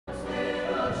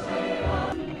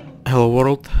Hello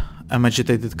world, I'm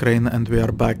Agitated Crane and we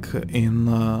are back in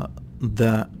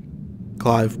the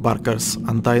Clive Barker's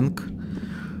Undying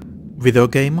video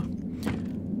game.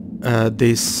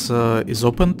 This is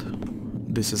opened,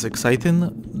 this is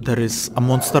exciting, there is a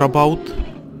monster about,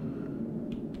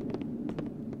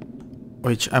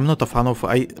 which I'm not a fan of.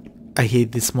 I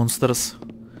hate these monsters.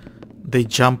 They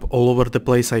jump all over the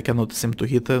place, I cannot seem to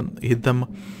hit them.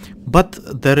 But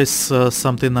there is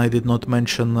something I did not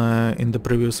mention in the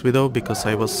previous video because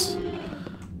I was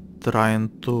trying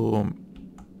to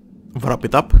wrap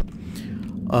it up.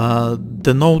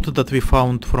 The note that we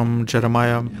found from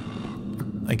Jeremiah,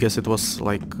 I guess it was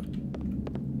like...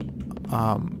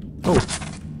 oh!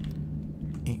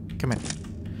 Come here.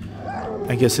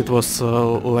 I guess it was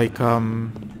like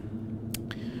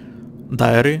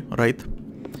diary, right?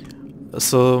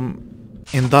 So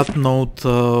in that note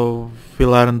we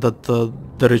learned that the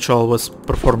ritual was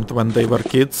performed when they were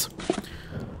kids.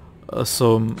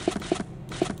 So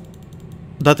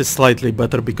that is slightly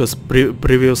better because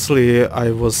previously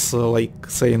I was like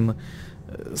saying,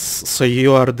 so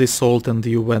you are this old and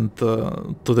you went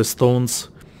to the stones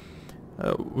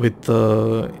with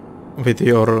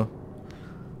your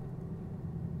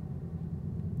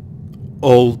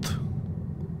old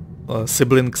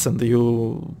siblings and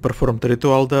you performed the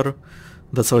ritual there.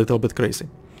 That's a little bit crazy.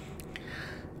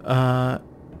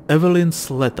 Evelyn's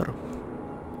letter.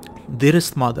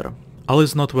 Dearest mother, all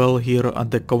is not well here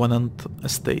at the Covenant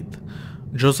estate.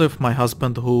 Joseph, my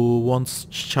husband, who once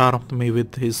charmed me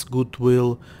with his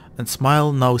goodwill and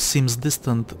smile, now seems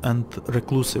distant and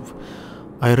reclusive.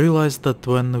 I realized that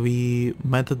when we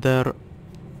met there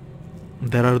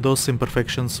are those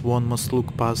imperfections one must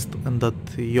look past and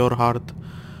that your heart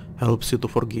helps you to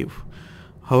forgive.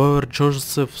 However,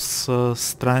 Joseph's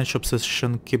strange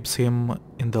obsession keeps him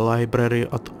in the library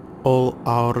at all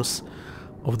hours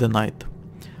of the night.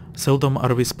 Seldom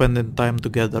are we spending time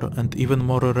together, and even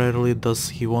more rarely does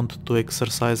he want to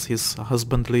exercise his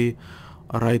husbandly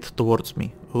right towards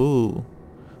me. Ooh,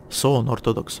 so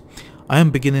unorthodox. I am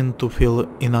beginning to feel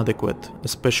inadequate,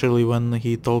 especially when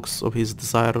he talks of his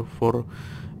desire for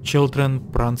children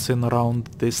prancing around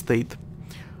the estate.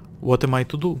 What am I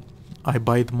to do? I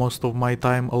bide most of my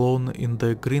time alone in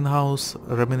the greenhouse,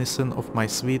 reminiscing of my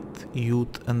sweet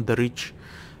youth and the rich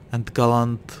and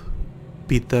gallant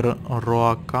Peter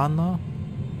Roacana,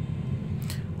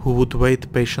 who would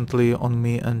wait patiently on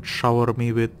me and shower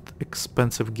me with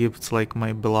expensive gifts like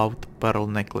my beloved pearl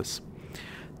necklace.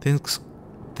 Things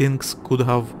could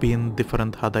have been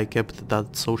different had I kept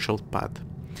that social path.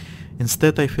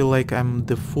 Instead, I feel like I'm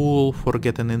the fool for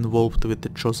getting involved with the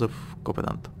Joseph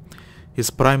Covenant. His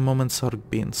prime moments are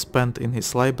being spent in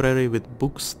his library with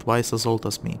books twice as old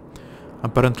as me.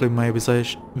 Apparently my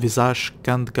visage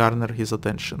can't garner his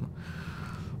attention.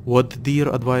 What dear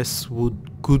advice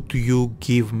could you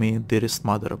give me, dearest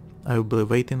mother? I will be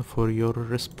waiting for your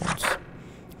response.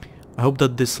 I hope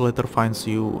that this letter finds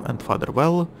you and father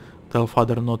well. Tell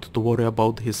father not to worry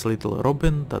about his little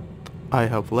Robin, that I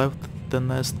have left the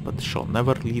nest but shall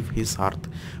never leave his heart.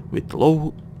 With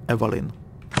love, Evelyn.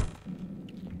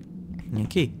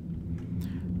 Okay,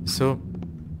 so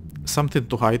something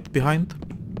to hide behind.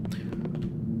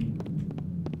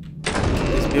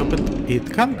 Can this be opened? It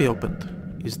can be opened.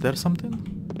 Is there something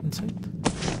inside?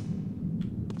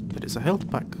 There is a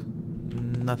health pack.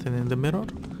 Nothing in the mirror.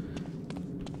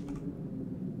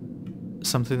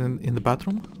 Something in the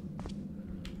bathroom.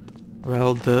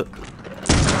 Well, the...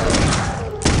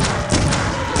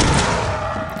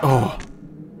 Oh!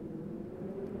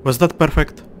 Was that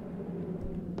perfect?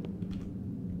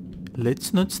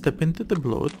 Let's not step into the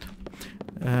blood.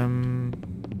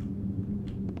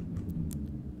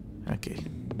 Okay.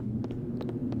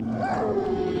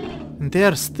 And they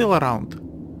are still around.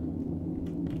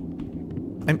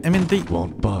 I mean, they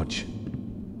won't budge.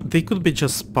 They could be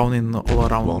just spawning all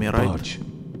around me, right? Budge.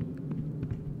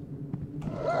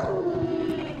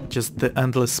 Just the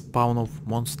endless spawn of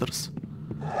monsters.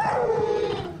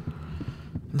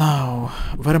 Now,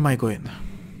 where am I going?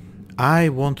 I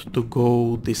want to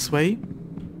go this way,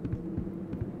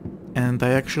 and I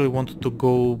actually want to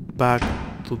go back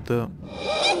to the...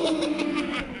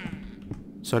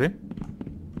 Sorry?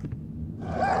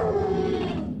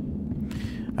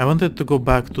 I wanted to go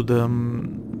back to the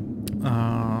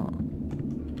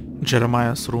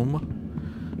Jeremiah's room,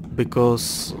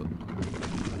 because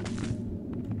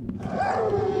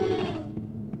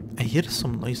I hear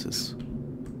some noises.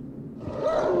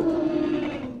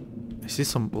 I see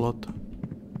some blood.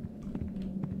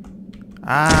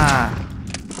 Ah!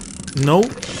 No!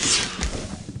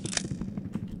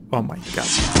 Oh my god.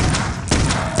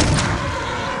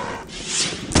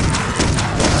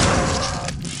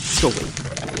 Go away.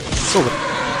 Go away.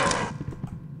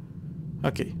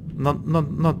 Okay.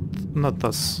 Not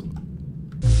as...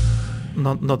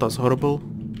 Not as horrible,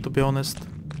 to be honest.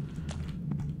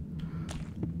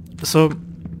 So,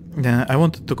 yeah, I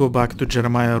wanted to go back to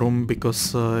Jeremiah's room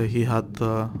because he had...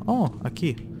 oh, a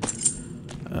key.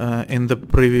 In the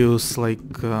previous,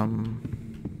 like...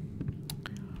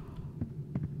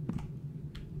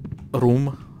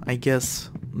 room, I guess,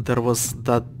 there was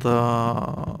that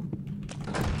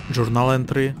journal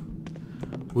entry,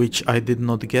 which I did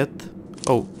not get.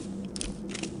 Oh.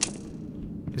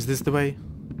 Is this the way?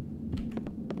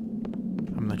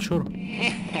 I'm not sure.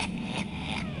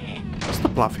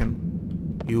 Stop laughing,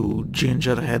 you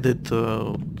ginger-headed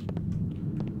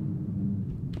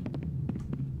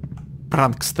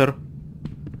prankster.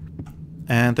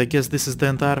 And I guess this is the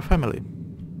entire family.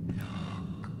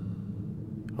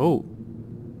 Oh.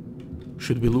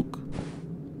 Should we look?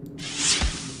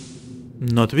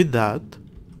 Not with that.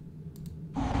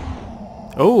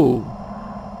 Oh.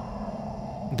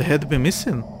 The head be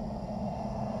missing.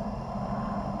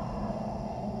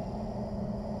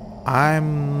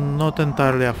 I'm not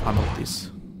entirely a fan of this.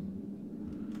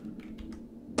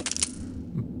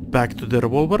 Back to the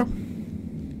revolver.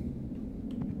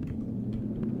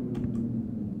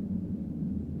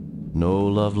 No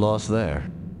love lost there.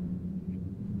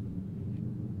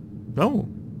 No.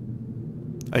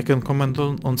 I can comment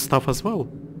on stuff as well.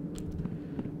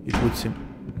 It would seem.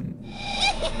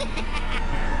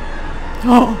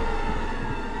 Oh!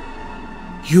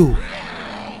 You!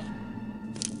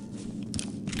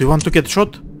 Do you want to get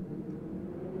shot?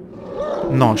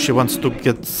 No, she wants to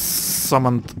get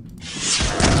summoned.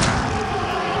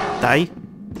 Die?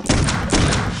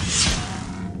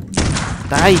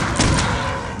 Die!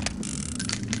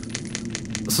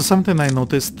 So something I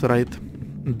noticed, right?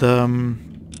 The...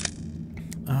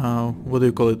 what do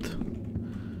you call it?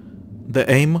 The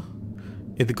aim.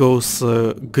 It goes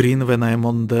green when I'm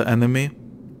on the enemy.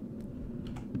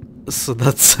 So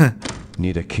that's...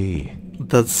 Need a key.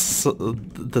 That's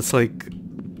like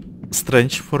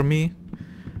strange for me.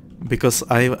 Because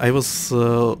I was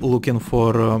looking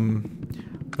for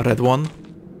red one.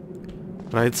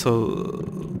 Right, so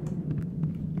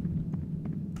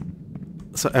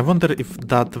I wonder if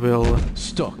that will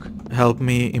help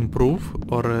me improve,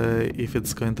 or if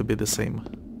it's going to be the same.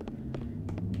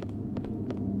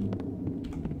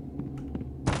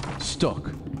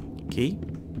 Stuck. Key.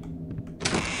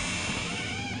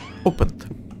 Opened.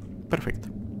 Perfect.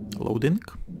 Loading.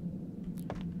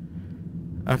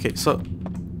 Okay, so...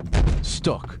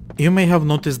 Stuck. You may have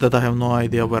noticed that I have no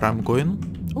idea where I'm going.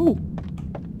 Oh!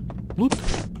 Loot.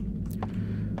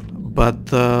 But,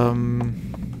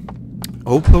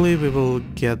 hopefully we will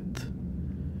get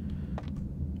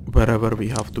wherever we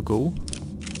have to go.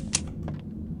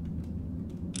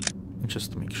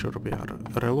 Just to make sure we are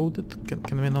reloaded.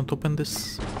 Can we not open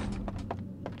this?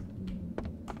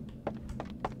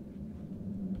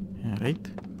 Alright.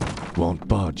 Won't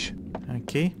budge.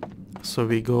 Okay. So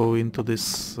we go into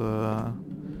this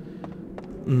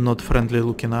not friendly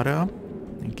looking area.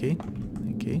 Okay.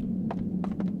 Okay.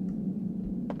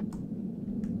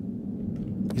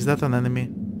 Is that an enemy?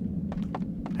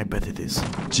 I bet it is.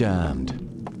 Jammed.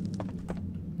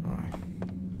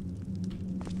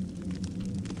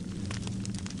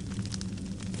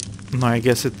 No, I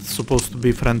guess it's supposed to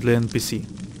be friendly NPC.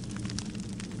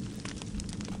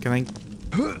 Can I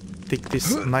take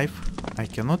this knife? I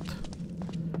cannot.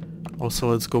 Also,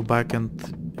 let's go back and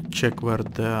check where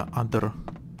the other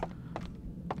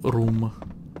room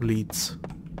leads.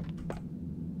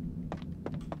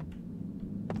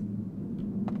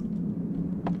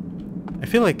 I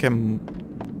feel like I'm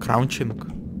crouching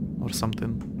or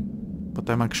something, but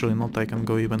I'm actually not. I can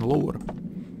go even lower.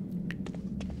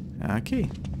 Okay.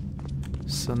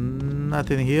 So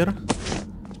nothing here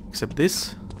except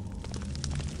this.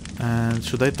 And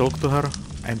should I talk to her?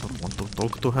 I don't want to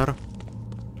talk to her.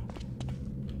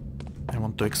 I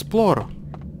want to explore.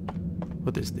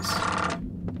 What is this?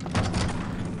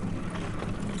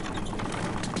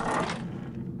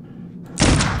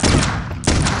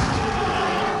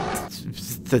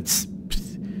 That's...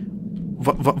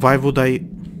 Why would I...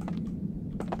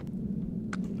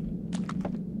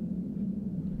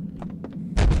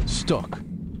 Stuck.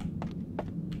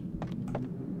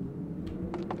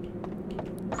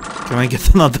 Can I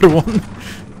get another one?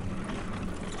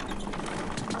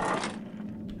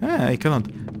 Ah, I cannot.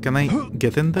 Can I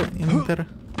get in there?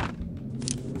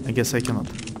 I guess I cannot.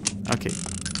 Okay.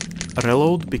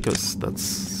 Reload, because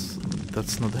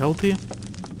that's not healthy.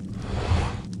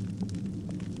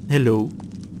 Hello.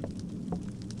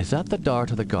 Is that the door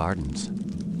to the gardens?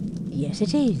 Yes,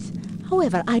 it is.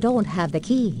 However, I don't have the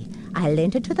key. I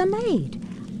lent it to the maid.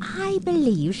 I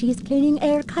believe she's cleaning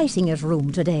Herr Keisinger's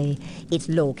room today. It's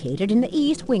located in the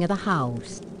east wing of the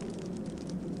house.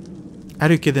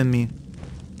 Are you kidding me?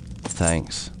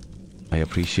 Thanks. I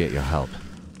appreciate your help.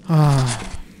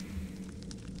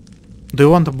 Do you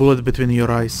want a bullet between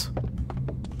your eyes?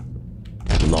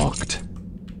 Locked.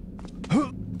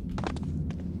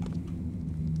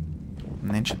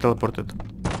 And she teleported.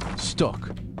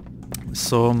 Stuck.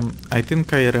 So, I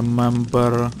think I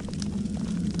remember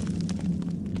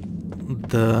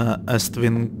the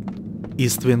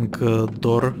east wing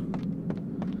door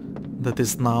that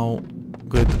is now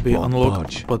going to be Won't unlocked,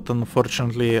 budge. but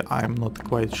unfortunately I'm not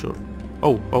quite sure.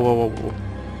 Oh.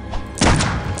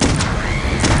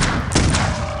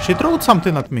 She threw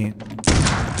something at me.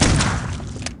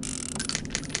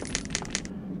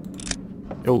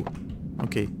 Oh,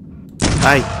 okay.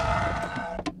 Aye.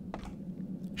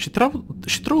 She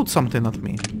threw something at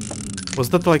me. Was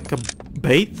that like a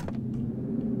bait?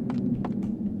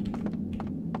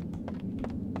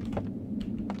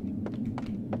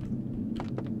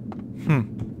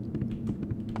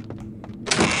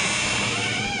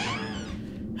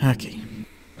 Okay.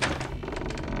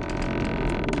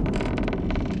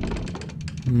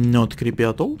 Not creepy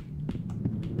at all.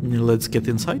 Let's get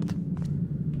inside.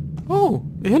 Oh,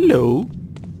 hello.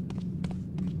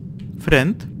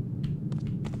 Friend.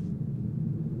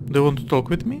 Do you want to talk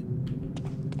with me?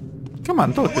 Come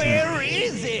on, talk with me. Where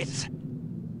is it?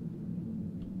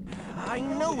 I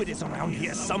know it is around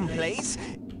here someplace.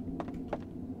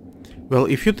 Well,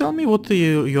 if you tell me what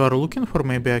you are looking for,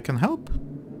 maybe I can help.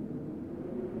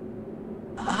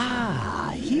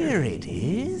 Ah, here it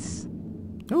is.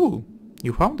 Oh,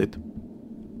 you found it.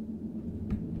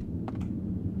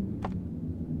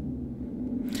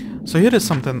 So here is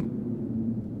something.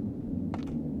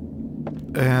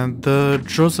 And the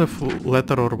Joseph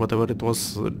letter or whatever it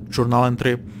was, journal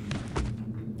entry,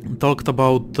 talked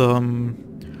about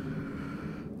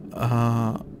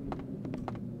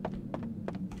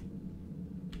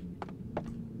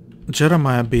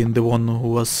Jeremiah being the one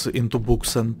who was into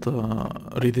books and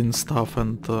reading stuff,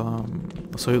 and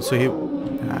so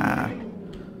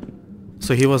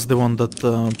he was the one that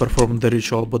performed the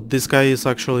ritual. But this guy is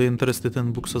actually interested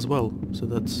in books as well. So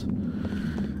that's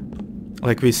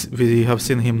like we have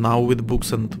seen him now with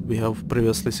books, and we have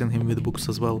previously seen him with books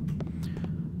as well.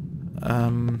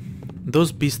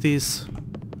 Those beasties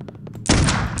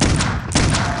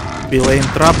be laying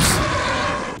traps.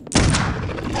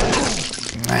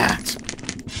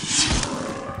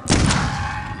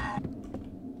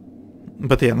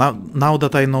 But yeah, now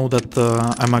that I know that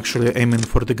I'm actually aiming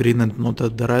for the green and not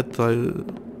at the red,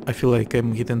 I feel like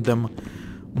I'm hitting them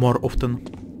more often.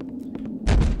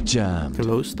 Jammed.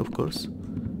 Closed, of course.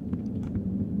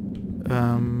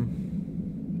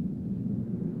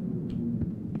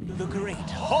 The great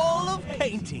hall of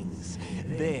paintings.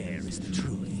 There is the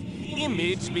truth.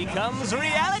 Image becomes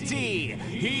reality.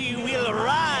 He will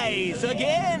rise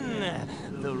again.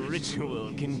 The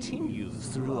ritual continues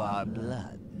through our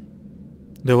blood.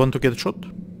 Do you want to get shot?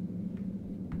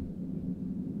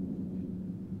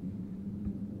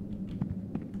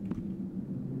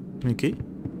 Okay.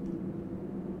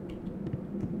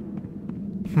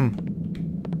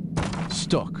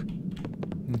 Stuck.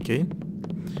 Okay.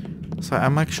 So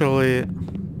I'm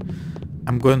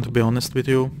going to be honest with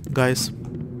you guys.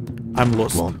 I'm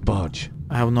lost. Won't budge.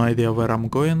 I have no idea where I'm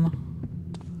going.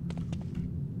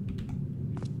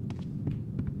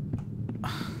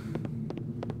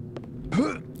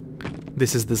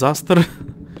 This is disaster.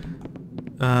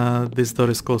 This door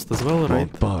is closed as well, right?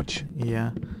 Won't budge.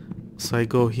 Yeah. So I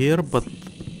go here, but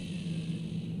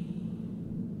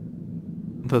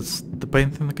that's the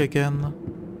painting again.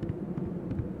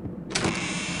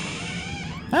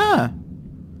 Ah!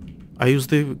 I use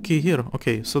the key here.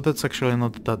 Okay, so that's actually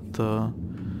not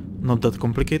that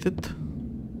complicated.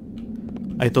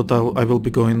 I thought I will be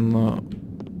going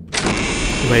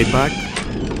way back.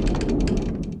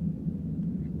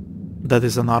 That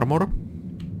is an armor.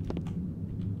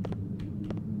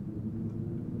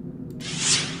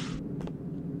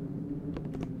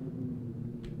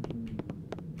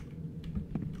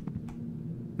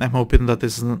 I'm hoping that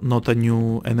is not a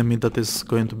new enemy that is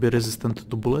going to be resistant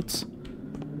to bullets.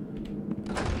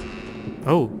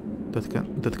 Oh, that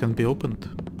can be opened.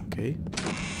 Okay.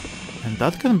 And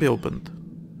that can be opened.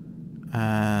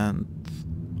 And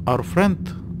our friend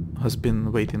has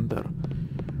been waiting there.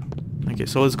 Okay,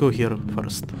 so let's go here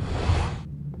first.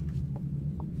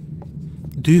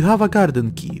 Do you have a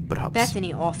garden key, perhaps?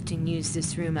 Bethany often used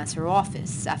this room as her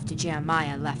office after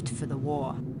Jeremiah left for the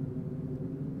war.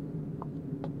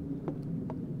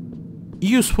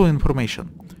 useful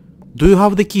information. Do you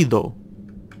have the key though?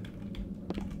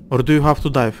 Or do you have to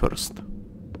die first?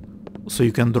 So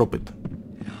you can drop it.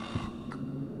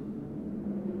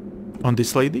 On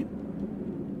this lady?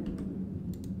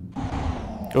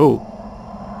 Oh.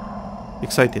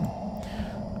 Exciting.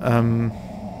 I'm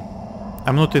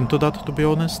not into that, to be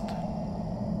honest.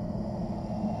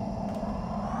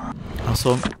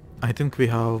 Also, I think we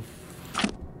have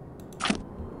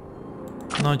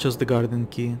not just the garden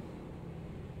key.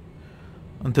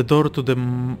 And the door to the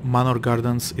manor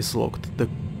gardens is locked. The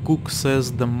cook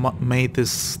says the maid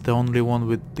is the only one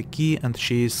with the key and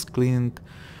she is cleaning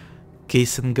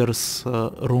Kasinger's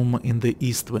room in the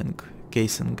east wing.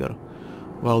 Kasinger.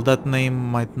 While that name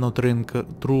might not ring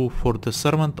true for the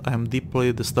servant, I am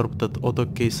deeply disturbed that Otto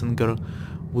Kasinger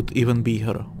would even be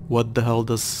here. What the hell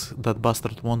does that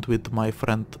bastard want with my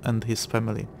friend and his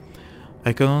family?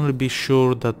 I can only be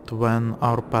sure that when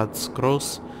our paths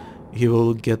cross, he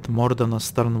will get more than a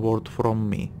stern word from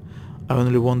me. I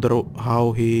only wonder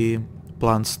how he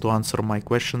plans to answer my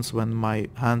questions when my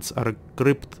hands are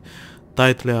gripped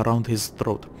tightly around his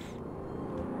throat.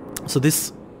 So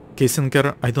this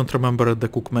Kasinger, I don't remember the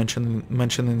cook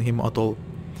mentioning him at all.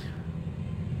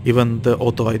 Even the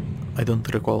Otto, I don't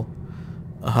recall.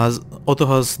 Otto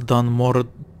has done more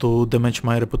to damage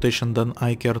my reputation than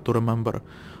I care to remember.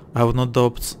 I have no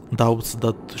doubts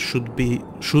that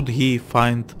should he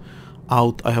find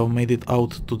out I have made it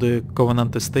out to the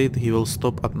Covenant estate, he will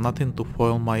stop at nothing to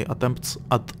foil my attempts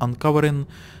at uncovering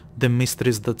the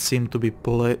mysteries that seem to be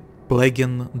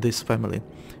plaguing this family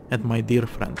and my dear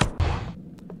friend.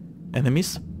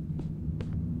 Enemies?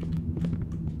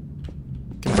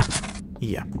 Okay.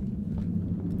 Yeah.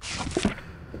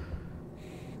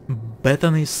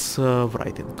 Bethany's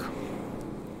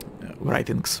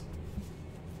writings.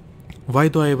 Why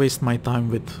do I waste my time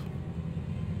with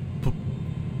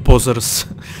posers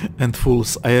and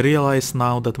fools? I realize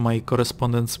now that my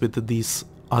correspondence with these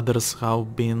others has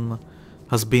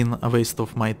been a waste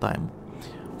of my time.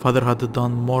 Father had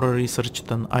done more research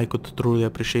than I could truly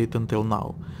appreciate until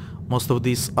now. Most of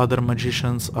these other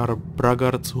magicians are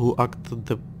braggarts who act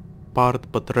the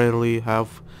part but rarely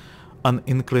have an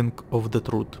inkling of the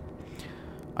truth.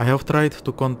 I have tried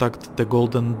to contact the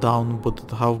Golden Dawn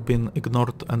but have been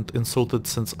ignored and insulted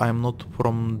since I am not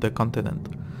from the continent.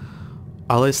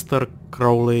 Aleister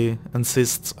Crowley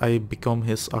insists I become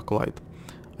his acolyte.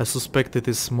 I suspect it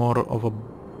is more of a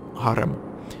harem.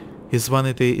 His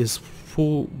vanity is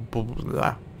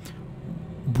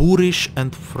boorish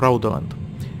and fraudulent.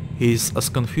 He is as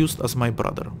confused as my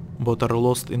brother. Both are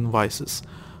lost in vices.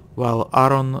 While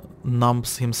Aaron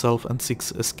numbs himself and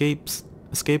seeks escape,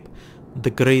 the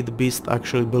great beast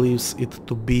actually believes it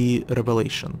to be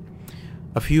revelation.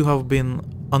 A few have been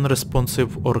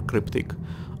unresponsive or cryptic.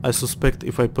 I suspect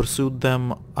if I pursued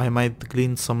them, I might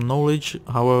glean some knowledge.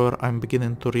 However, I'm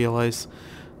beginning to realize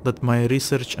that my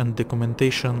research and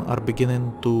documentation are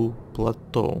beginning to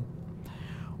plateau.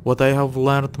 What I have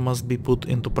learned must be put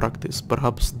into practice.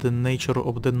 Perhaps the nature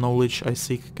of the knowledge I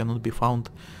seek cannot be found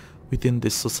within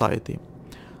this society.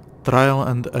 Trial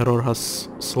and error has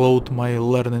slowed my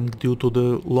learning due to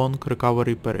the long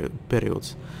recovery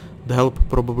periods. The help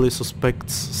probably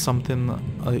suspects something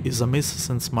is amiss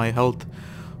since my health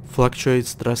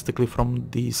fluctuates drastically from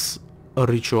these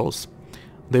rituals.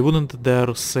 They wouldn't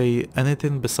dare say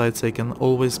anything, besides I can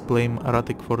always blame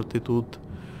erratic fortitude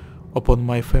upon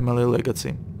my family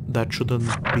legacy. That should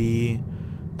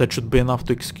be enough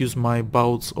to excuse my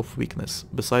bouts of weakness.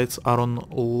 Besides, Aaron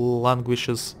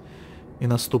languishes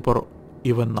in a stupor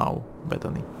even now,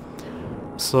 Bethany.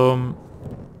 So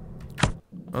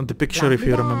the picture, if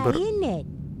you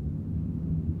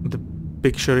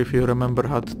remember,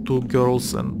 had two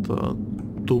girls and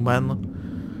two men,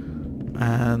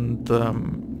 and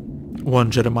one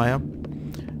Jeremiah.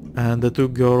 And the two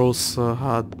girls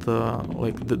had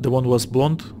like the one was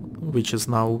blonde, which is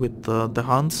now with the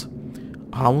hounds,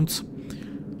 howlers,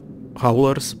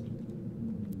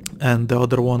 and the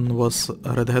other one was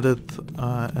red-headed,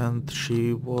 and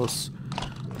she was,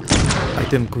 I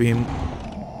think,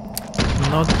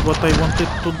 not what I wanted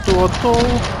to do at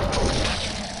all.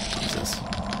 Jesus,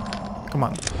 come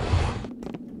on!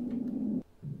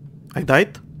 I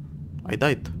died.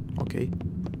 Okay.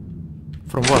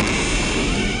 From what?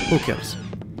 Who cares?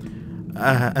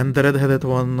 And the red-headed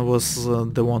one was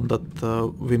the one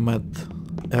that we met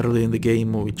early in the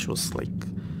game, which was like,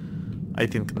 I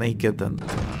think, naked, and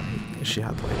she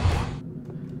had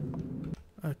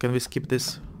like... can we skip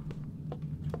this?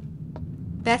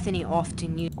 Bethany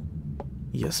often used...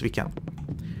 Yes, we can.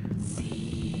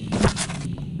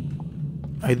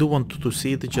 I do want to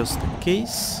see it just in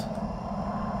case.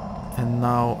 And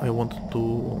now I want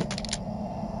to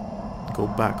go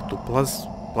back to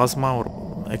plasma or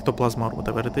ectoplasma or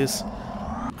whatever it is.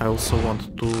 I also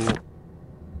want to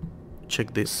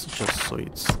check this just so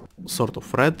it's sort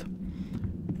of red.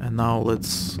 And now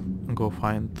let's go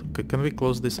find... Okay, can we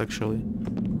close this actually?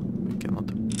 We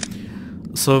cannot.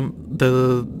 So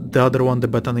the other one,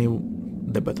 Bethany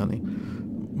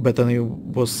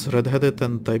was red-headed,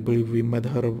 and I believe we met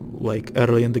her like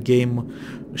early in the game.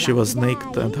 She was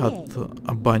naked and had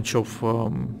a bunch of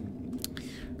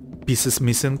pieces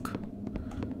missing.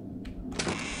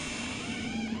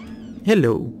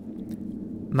 Hello.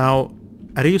 Now,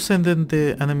 are you sending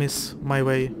the enemies my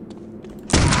way?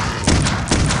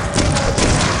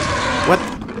 What?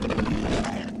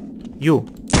 You.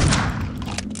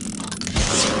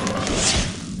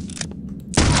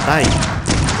 Die.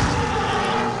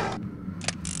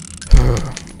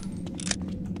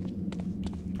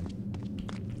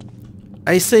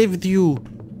 I saved you.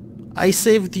 I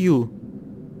saved you.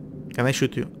 Can I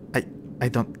shoot you? I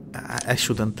don't. I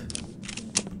shouldn't.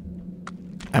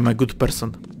 I'm a good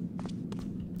person.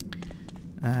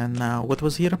 And now, what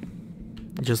was here?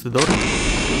 Just the door,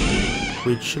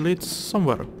 which leads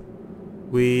somewhere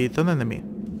with an enemy.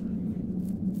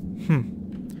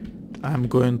 I'm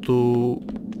going to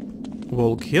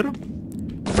walk here,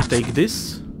 take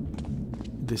this.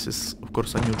 This is, of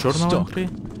course, a new journal entry.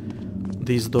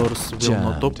 These doors will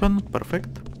not open.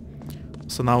 Perfect.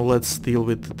 So now let's deal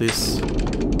with this.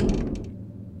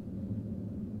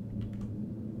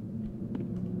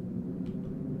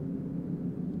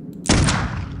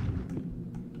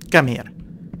 Come here.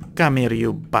 Come here,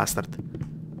 you bastard.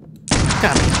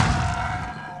 Come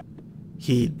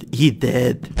here. He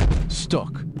dead.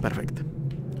 Stuck. Perfect.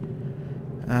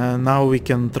 Now we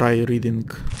can try reading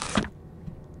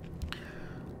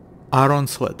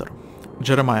Aaron's letter.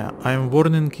 Jeremiah, I am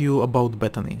warning you about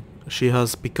Bethany. She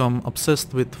has become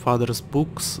obsessed with father's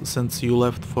books since you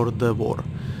left for the war.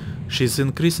 She is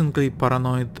increasingly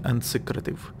paranoid and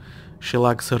secretive. She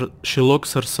locks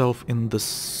herself in the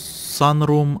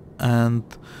sunroom and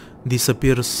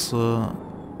disappears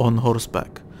on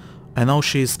horseback. I know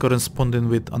she is corresponding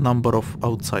with a number of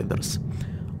outsiders.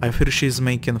 I fear she is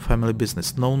making family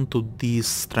business known to these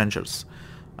strangers.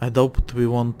 I doubt we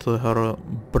want her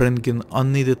bringing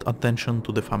unneeded attention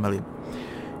to the family.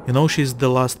 You know she is the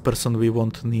last person we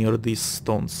want near these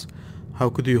stones. How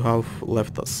could you have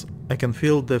left us? I can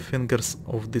feel the fingers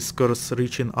of this curse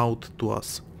reaching out to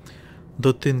us.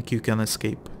 Don't think you can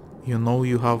escape. You know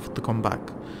you have to come back.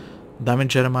 Damn it,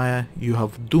 Jeremiah, you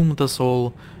have doomed us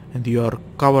all, and you are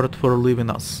coward for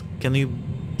leaving us. Can you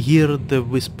hear the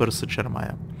whispers,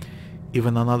 Jeremiah?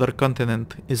 Even another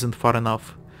continent isn't far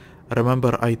enough.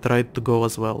 Remember, I tried to go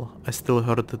as well. I still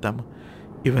heard them.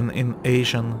 Even in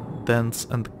Asian, dance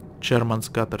and German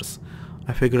gutters.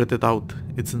 I figured it out.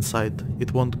 It's inside.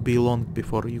 It won't be long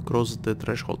before you cross the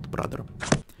threshold, brother.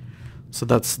 So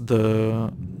that's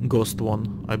the ghost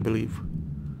one, I believe.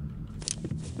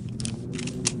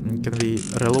 Can we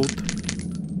reload?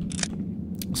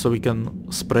 So we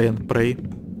can spray and pray.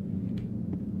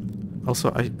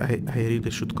 Also, I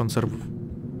really should conserve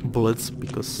bullets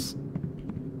because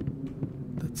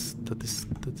that is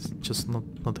just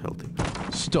not healthy.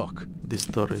 Stuck. This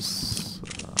door is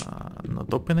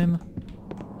not opening.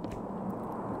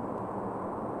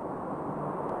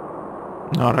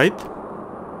 All right.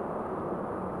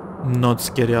 Not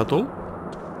scary at all.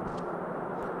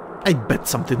 I bet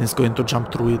something is going to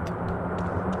jump through it.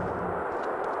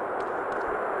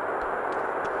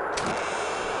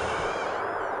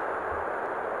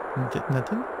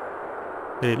 Nothing?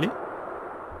 Really?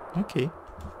 Okay.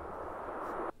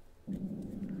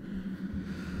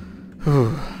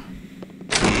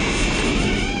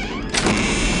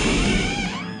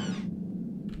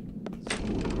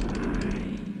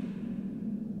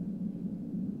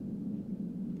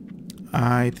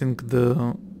 I think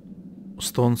the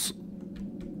stones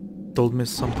told me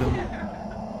something.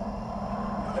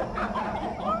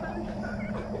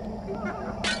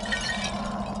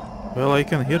 Well, I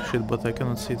can hear shit, but I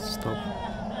cannot see stuff.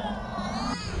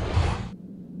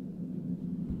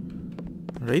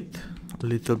 Right, a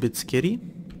little bit scary.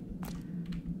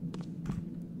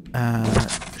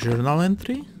 Journal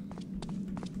entry.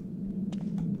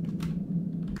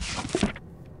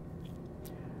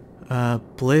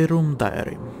 Playroom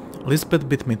diary. Lisbeth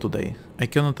beat me today. I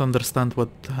cannot understand what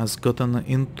has gotten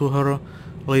into her.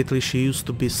 Lately she used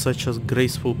to be such a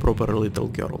graceful, proper little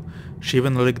girl. She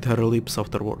even licked her lips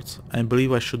afterwards. I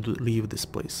believe I should leave this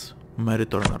place. Mary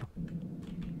Turner.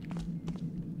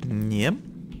 Yep.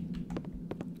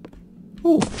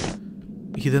 Ooh!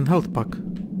 Hidden health pack.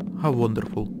 How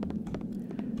wonderful.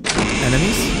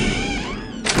 Enemies?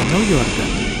 I know you are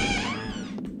there.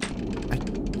 I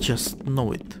just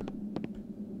know it.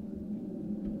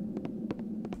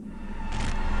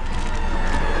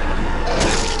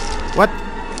 What?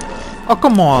 Oh,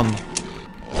 come on!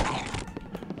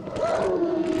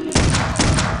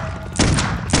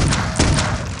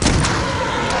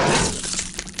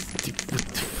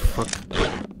 Fuck.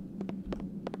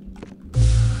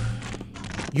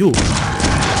 You!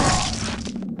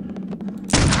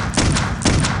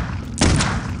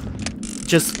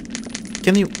 Just...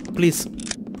 Can you please...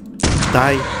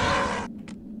 die?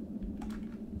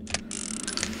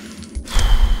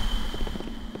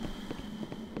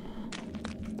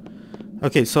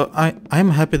 Okay, so I'm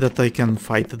happy that I can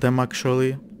fight them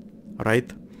actually, right?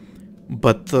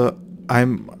 But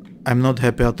I'm not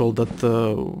happy at all that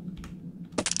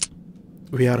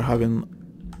we are having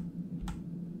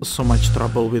so much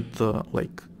trouble with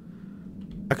like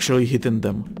actually hitting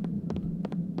them.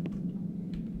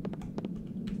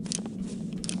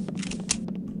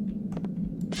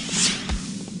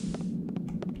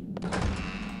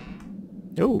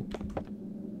 Oh.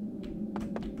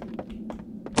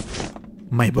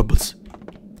 My bubbles.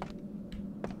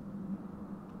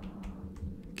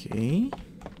 Okay.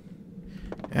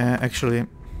 Actually,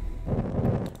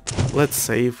 let's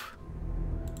save.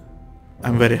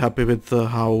 I'm very happy with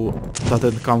how that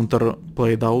encounter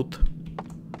played out.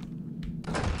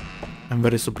 I'm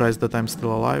very surprised that I'm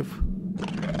still alive.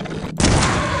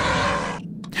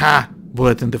 Ha!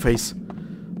 Bullet in the face.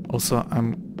 Also,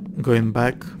 I'm going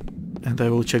back and I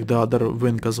will check the other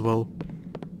wing as well.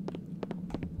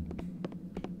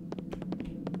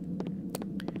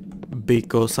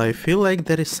 Because I feel like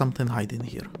there is something hiding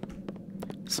here.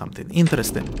 Something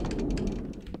interesting.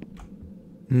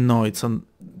 No, it's a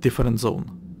different zone.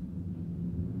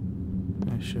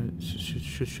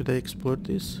 Should I explore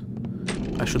this?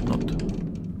 I should not.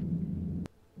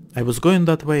 I was going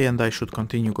that way and I should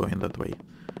continue going that way.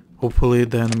 Hopefully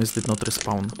the enemies did not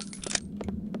respawn.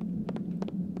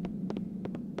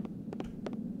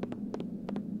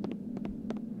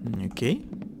 Okay.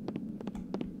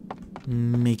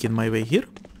 Making my way here.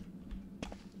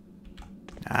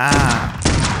 Ah!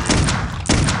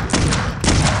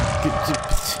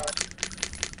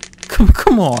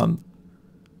 Come on!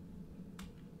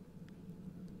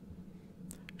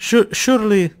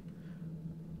 Surely...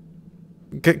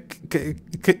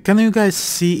 Can you guys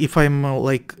see if I'm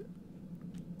like...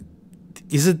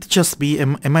 Is it just me?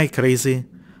 Am I crazy?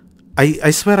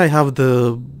 I swear I have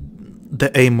the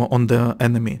aim on the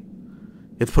enemy.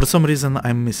 Yet for some reason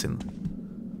I'm missing.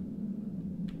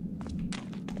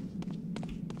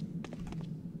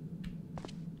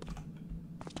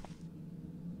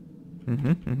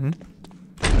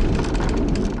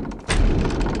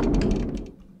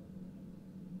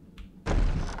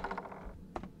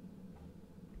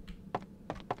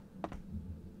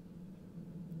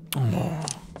 Oh.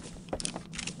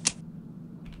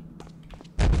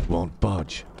 Won't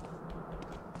budge.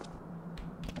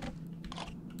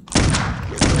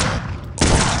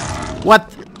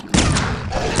 What?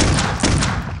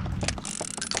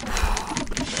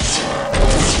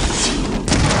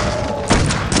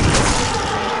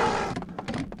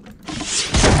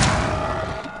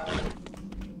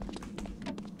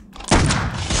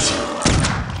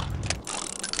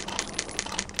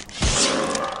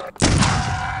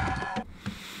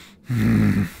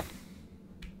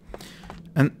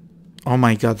 And oh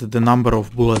my god, the number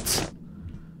of bullets.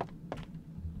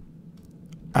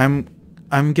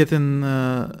 I'm getting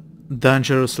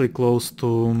dangerously close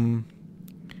to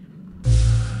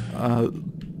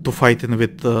fighting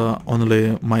with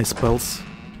only my spells.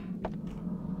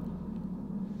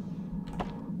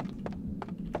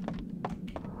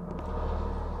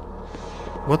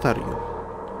 What are you?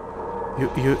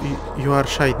 You are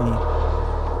shiny.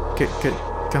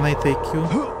 Can I take you?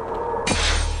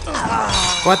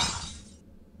 What?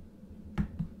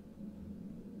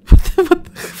 What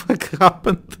the fuck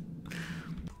happened?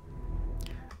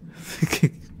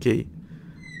 Okay.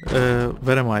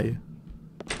 Where am I?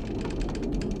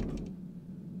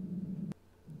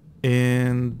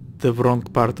 In the wrong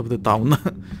part of the town.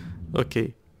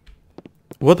 Okay.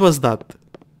 What was that?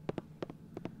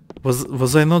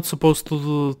 Was I not supposed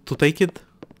to take it?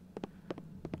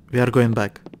 We are going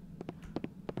back.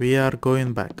 We are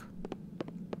going back.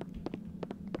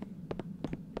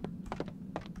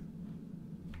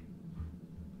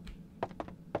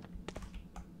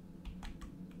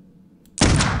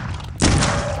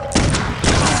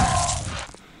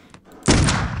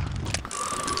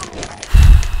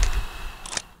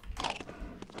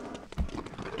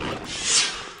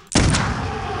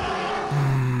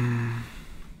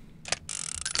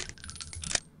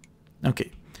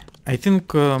 Okay, I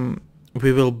think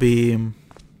we will be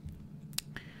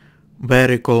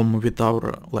very calm with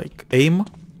our like aim,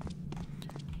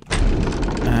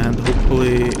 and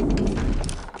hopefully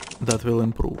that will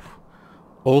improve.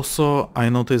 Also, I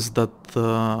noticed that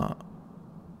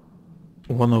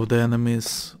one of the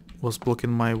enemies was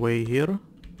blocking my way here.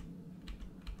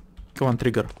 Come on,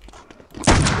 trigger.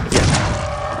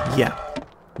 Yeah. Yeah.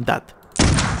 That.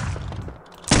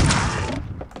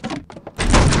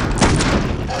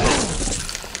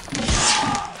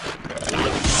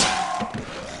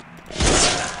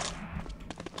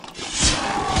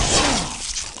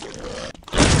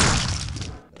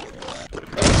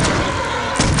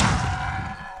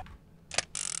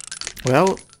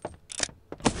 Well,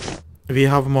 we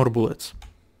have more bullets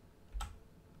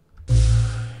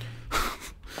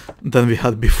than we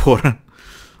had before.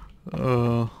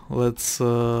 Let's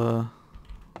now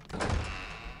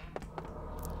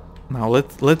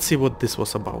let's see what this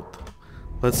was about.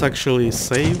 Let's actually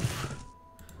save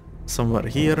somewhere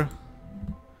here.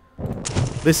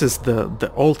 This is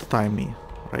the old-timey,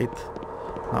 right?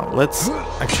 Now let's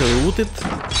actually loot it.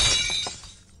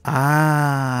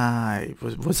 Ah, it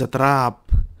was a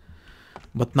trap.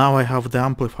 But now I have the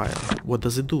amplifier. What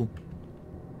does it do?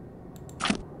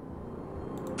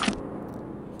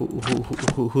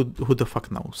 Who the fuck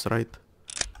knows, right?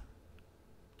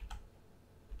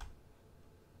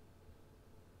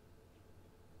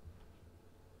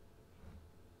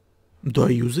 Do I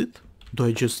use it? Do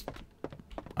I just...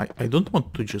 I don't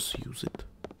want to just use it.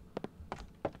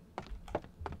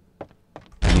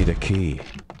 I need a key.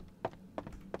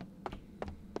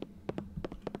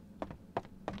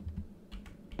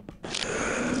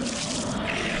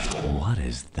 What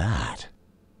is that?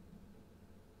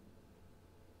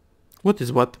 What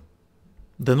is what?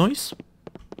 The noise?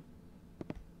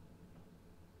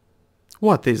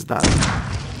 What is that?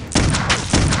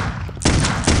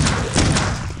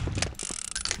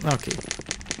 Okay.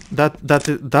 That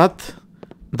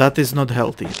is not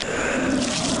healthy.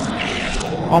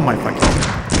 Oh my fucking God.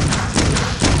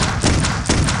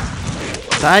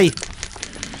 Die!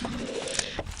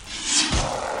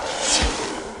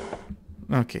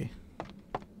 Okay.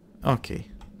 Okay.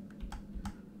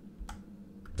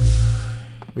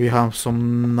 We have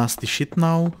some nasty shit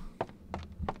now.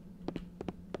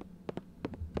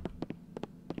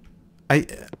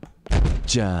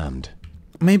 Jammed.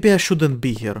 Maybe I shouldn't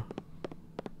be here.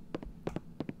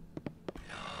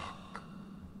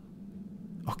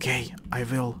 Okay, I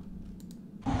will.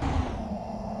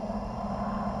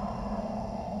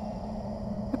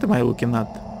 What am I looking at?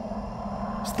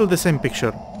 Still the same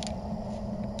picture.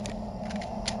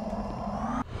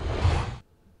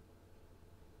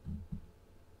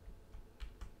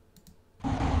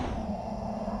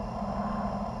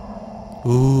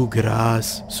 Ooh,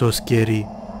 grass. So scary.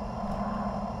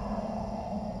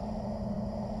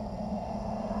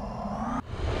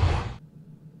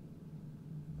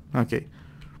 Okay.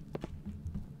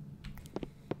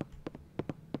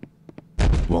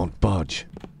 Won't budge.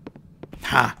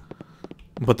 Ha!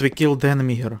 But we killed the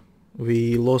enemy here.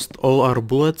 We lost all our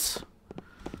bullets,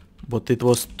 but it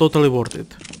was totally worth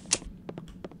it.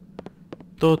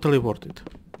 Totally worth it.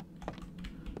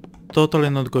 Totally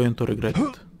not going to regret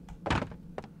it.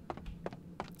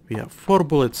 We have 4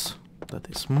 bullets. That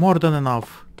is more than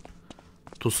enough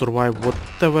to survive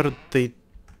whatever they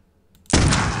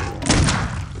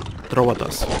throw at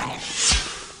us.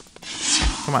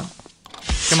 Come on.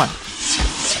 Come on.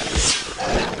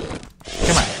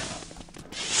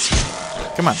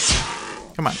 Come on. Come on.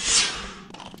 Come on.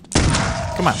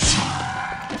 Come on.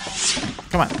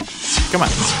 Come on. Come on.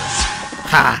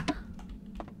 Ha!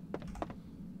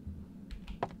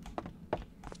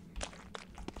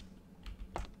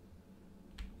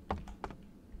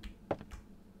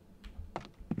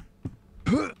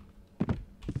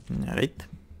 Alright.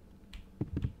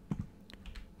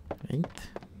 Right.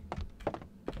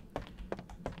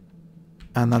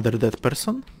 Another dead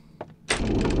person.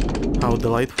 How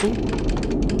delightful.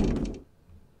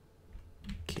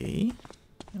 Okay.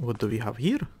 What do we have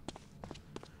here?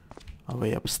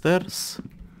 Away upstairs.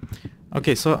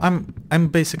 Okay, so I'm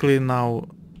basically now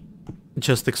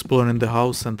just exploring the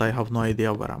house and I have no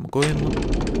idea where I'm going.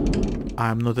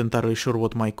 I'm not entirely sure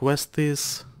what my quest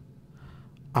is.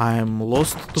 I'm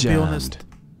lost, to be honest.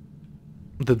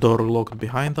 The door locked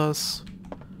behind us.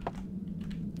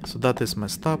 So that is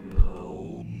messed up.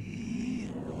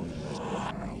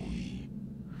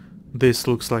 This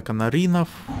looks like an arena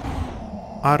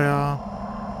area.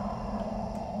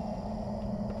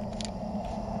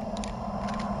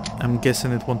 I'm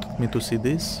guessing it wanted me to see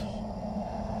this.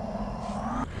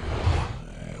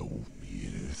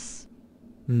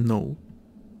 No.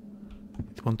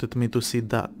 It wanted me to see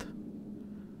that.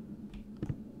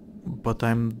 But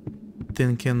I'm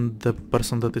thinking the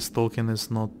person that is talking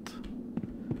is not...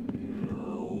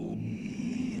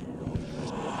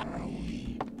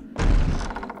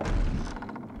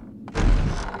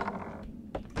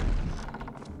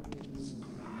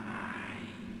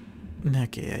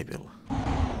 Okay, I will.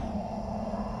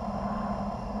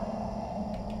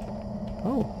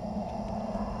 Oh.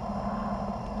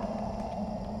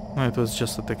 No, it was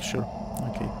just a texture.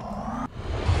 Okay.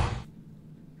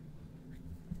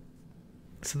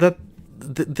 So that...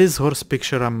 this horse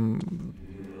picture I'm...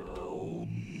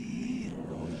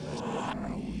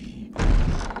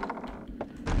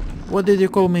 What did you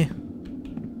call me?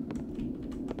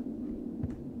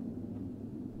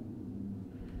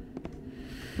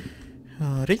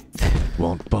 Alright.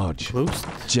 Won't budge. Closed.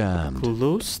 Jammed.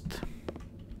 Closed.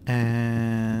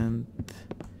 And...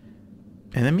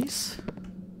 enemies?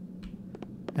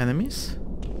 Enemies?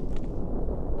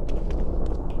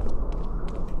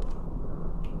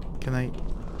 Can I...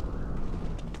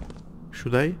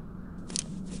 should I?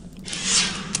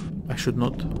 I should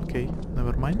not. Okay,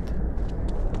 never mind.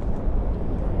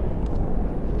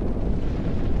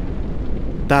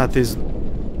 That is...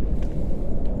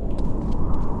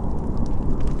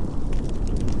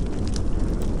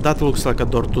 that looks like a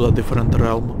door to a different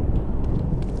realm.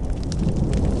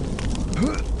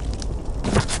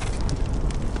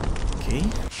 Okay.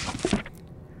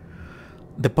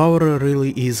 The power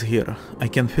really is here. I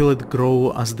can feel it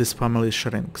grow as this family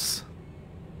shrinks.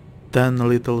 10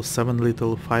 little, 7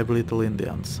 little, 5 little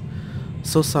Indians.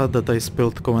 So sad that I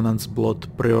spilled Covenant's blood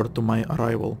prior to my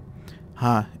arrival.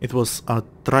 It was a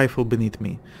trifle beneath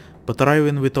me, but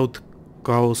arriving without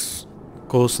cause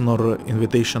nor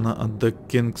invitation at the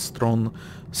king's throne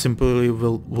simply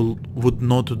would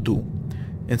not do.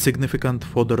 Insignificant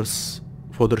fodder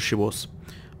she was.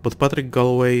 But Patrick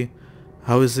Galloway,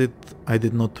 how is it I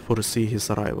did not foresee his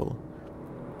arrival?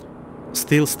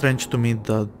 Still strange to me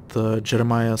that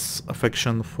Jeremiah's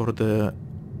affection for the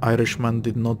Irishman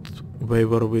did not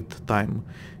waver with time,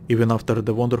 even after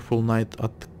the wonderful night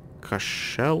at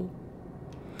Cashel.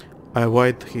 I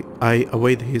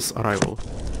await his arrival.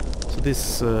 So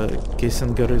this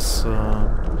Kissinger is...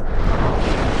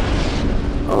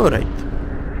 Alright.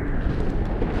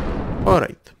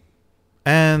 Alright.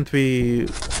 And we...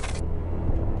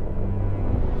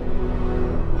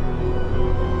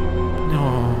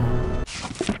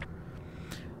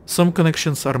 Some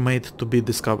connections are made to be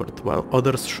discovered, while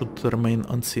others should remain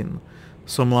unseen.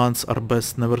 Some lands are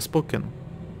best never spoken,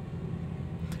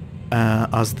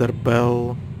 as their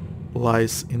bell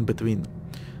lies in between.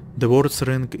 The words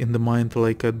ring in the mind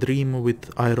like a dream with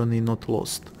irony not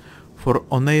lost. For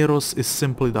Oneiros is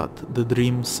simply that, the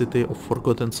dream city of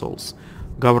forgotten souls,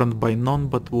 governed by none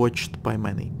but watched by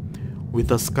many.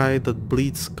 With a sky that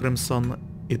bleeds crimson,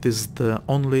 it is the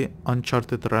only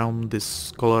uncharted realm this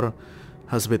scholar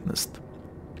has witnessed.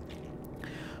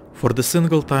 For the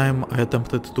single time I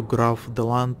attempted to graph the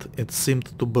land, it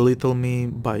seemed to belittle me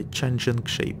by changing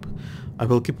shape. I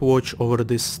will keep watch over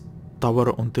this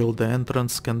tower until the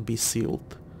entrance can be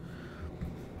sealed.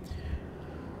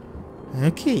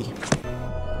 Okay.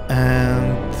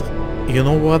 And you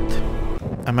know what?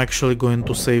 I'm actually going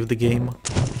to save the game.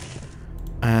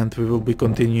 And we will be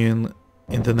continuing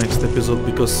in the next episode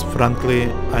because frankly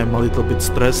I'm a little bit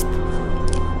stressed.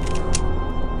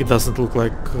 It doesn't look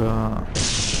like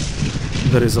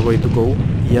there is a way to go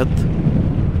yet.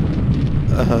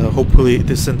 Hopefully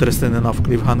it is interesting enough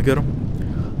cliffhanger.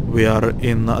 We are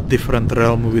in a different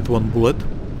realm with one bullet.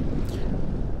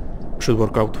 Should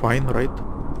work out fine, right?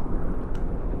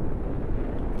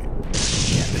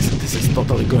 Yeah, this is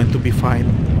totally going to be fine.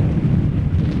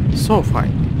 So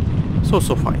fine. So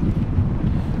fine.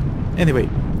 Anyway,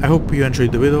 I hope you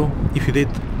enjoyed the video. If you did,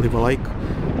 leave a like.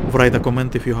 Write a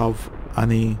comment if you have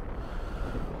any,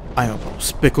 I don't know,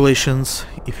 speculations,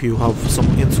 if you have some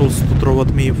insults to throw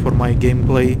at me for my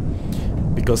gameplay,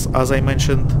 because as I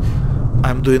mentioned,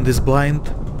 I'm doing this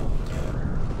blind.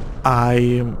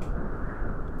 I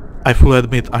fully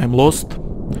admit I'm lost.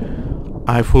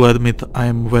 I fully admit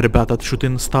I'm very bad at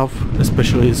shooting stuff,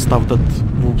 especially stuff that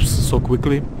moves so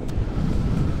quickly.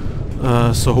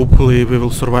 So hopefully we will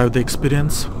survive the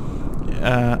experience.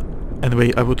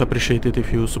 Anyway, I would appreciate it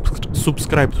if you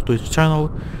subscribe to this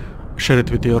channel, share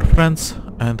it with your friends,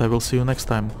 and I will see you next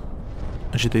time.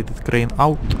 Agitated Crane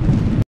out.